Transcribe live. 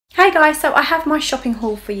Hey guys, so I have my shopping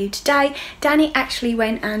haul for you today. Danny actually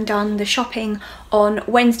went and done the shopping on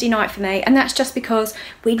Wednesday night for me, and that's just because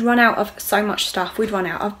we'd run out of so much stuff. We'd run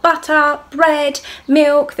out of butter, bread,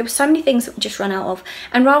 milk. There were so many things that we just run out of,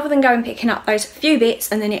 and rather than going picking up those few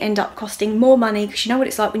bits and then it end up costing more money, because you know what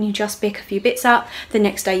it's like when you just pick a few bits up, the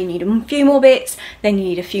next day you need a few more bits, then you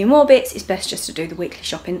need a few more bits. It's best just to do the weekly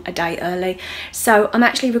shopping a day early. So I'm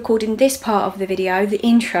actually recording this part of the video, the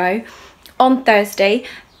intro, on Thursday.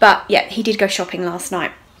 But yeah, he did go shopping last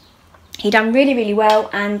night. He done really well,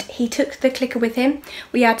 and he took the clicker with him.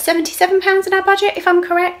 We had £77 in our budget, if I'm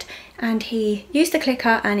correct, and he used the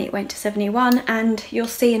clicker and it went to 71, and you'll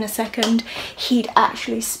see in a second he'd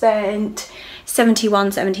actually spent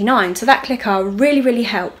 71.79. So that clicker really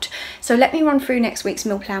helped. So let me run through next week's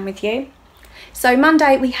meal plan with you. So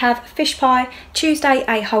Monday we have fish pie, Tuesday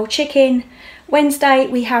a whole chicken, Wednesday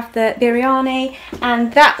we have the biryani,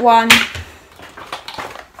 and that one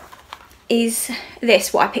is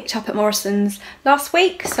this, what I picked up at Morrison's last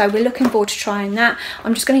week. So we're looking forward to trying that.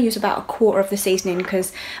 I'm just going to use about a quarter of the seasoning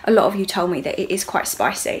because a lot of you told me that it is quite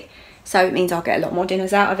spicy, so it means I'll get a lot more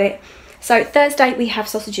dinners out of it. So Thursday we have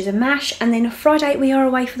sausages and mash, and then Friday we are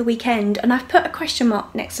away for the weekend, and I've put a question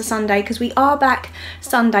mark next to Sunday because we are back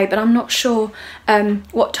Sunday, but I'm not sure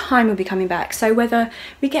what time we'll be coming back. So whether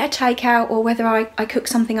we get a takeout or whether I cook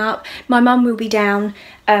something up. My mum will be down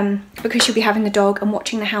because she'll be having the dog and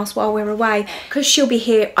watching the house while we're away. Because she'll be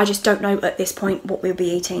here, I just don't know at this point what we'll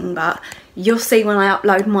be eating, but you'll see when I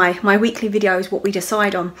upload my weekly videos what we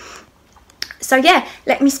decide on. So yeah,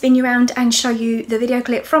 let me spin you around and show you the video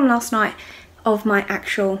clip from last night of my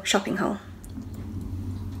actual shopping haul.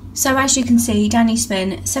 So as you can see, Danny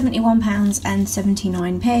spent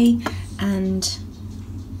 £71.79, and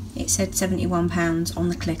it said £71 on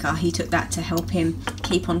the clicker. He took that to help him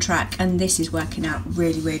keep on track, and this is working out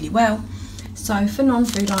really well. So for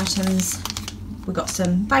non-food items, we got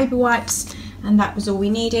some baby wipes, and that was all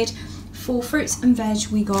we needed. For fruits and veg,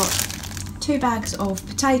 we got 2 bags of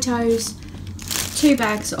potatoes, 2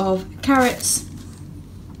 bags of carrots,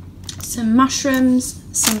 some mushrooms,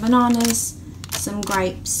 some bananas, some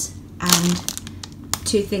grapes, and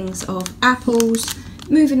 2 things of apples.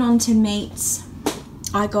 Moving on to meats,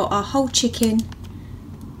 I got a whole chicken,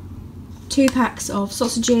 2 packs of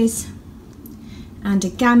sausages, and a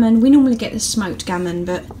gammon. We normally get the smoked gammon,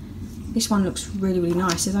 but this one looks really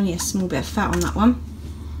nice. There's only a small bit of fat on that one.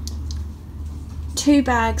 2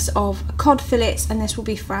 bags of cod fillets, and this will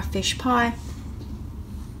be for our fish pie.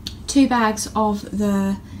 2 bags of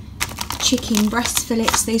the chicken breast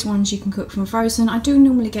fillets. These ones you can cook from frozen. I do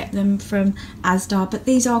normally get them from Asda, but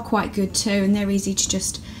these are quite good too, and they're easy to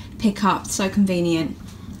just pick up, so convenient.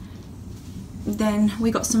 Then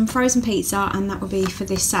we got some frozen pizza, and that will be for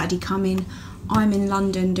this Saturday coming. I'm in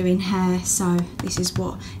London doing hair, so this is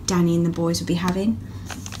what Danny and the boys will be having.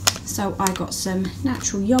 So I got some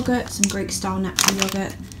natural yogurt, some Greek style natural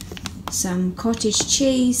yogurt, some cottage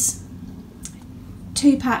cheese,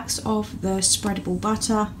 2 packs of the spreadable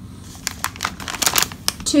butter,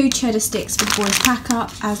 2 cheddar sticks for the boys pack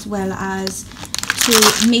up, as well as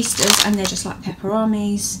 2 measters, and they're just like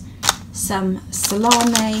pepperonis, some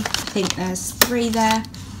salami, I think there's 3 there,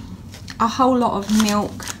 a whole lot of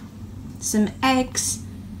milk, some eggs,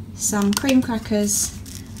 some cream crackers,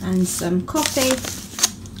 and some coffee.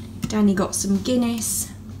 Danny got some Guinness.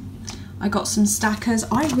 I got some Stackers.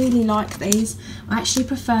 I really like these. I actually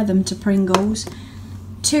prefer them to Pringles.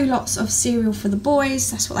 2 lots of cereal for the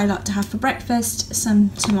boys, that's what they like to have for breakfast,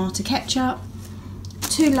 some tomato ketchup,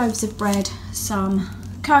 2 loaves of bread, some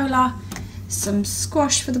cola, some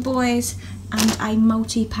squash for the boys, and a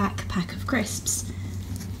multi-pack of crisps.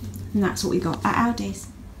 And that's what we got at Aldi's.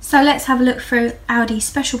 So let's have a look through Aldi's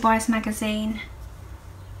Special Buys magazine.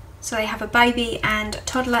 So they have a baby and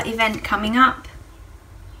toddler event coming up.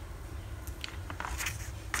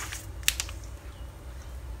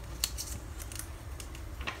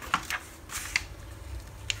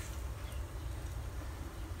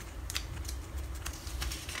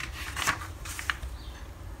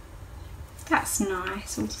 That's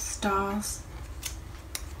nice, all the stars.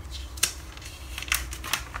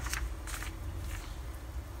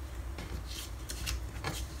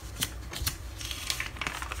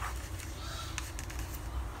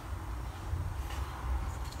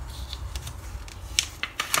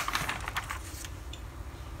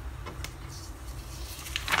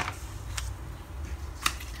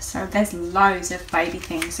 So there's loads of baby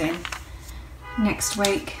things in next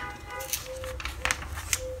week.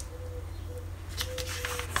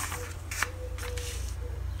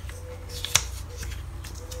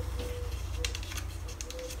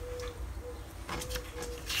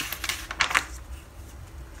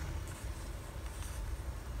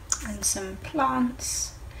 and some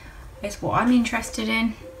plants is what I'm interested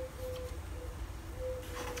in.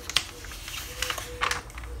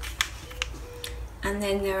 And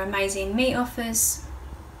then their amazing meat offers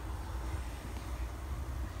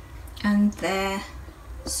and their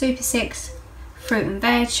Super 6 fruit and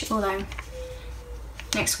veg, although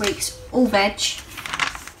next week's all veg.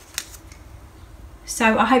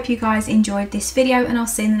 So I hope you guys enjoyed this video and I'll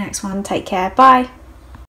see you in the next one. Take care, bye.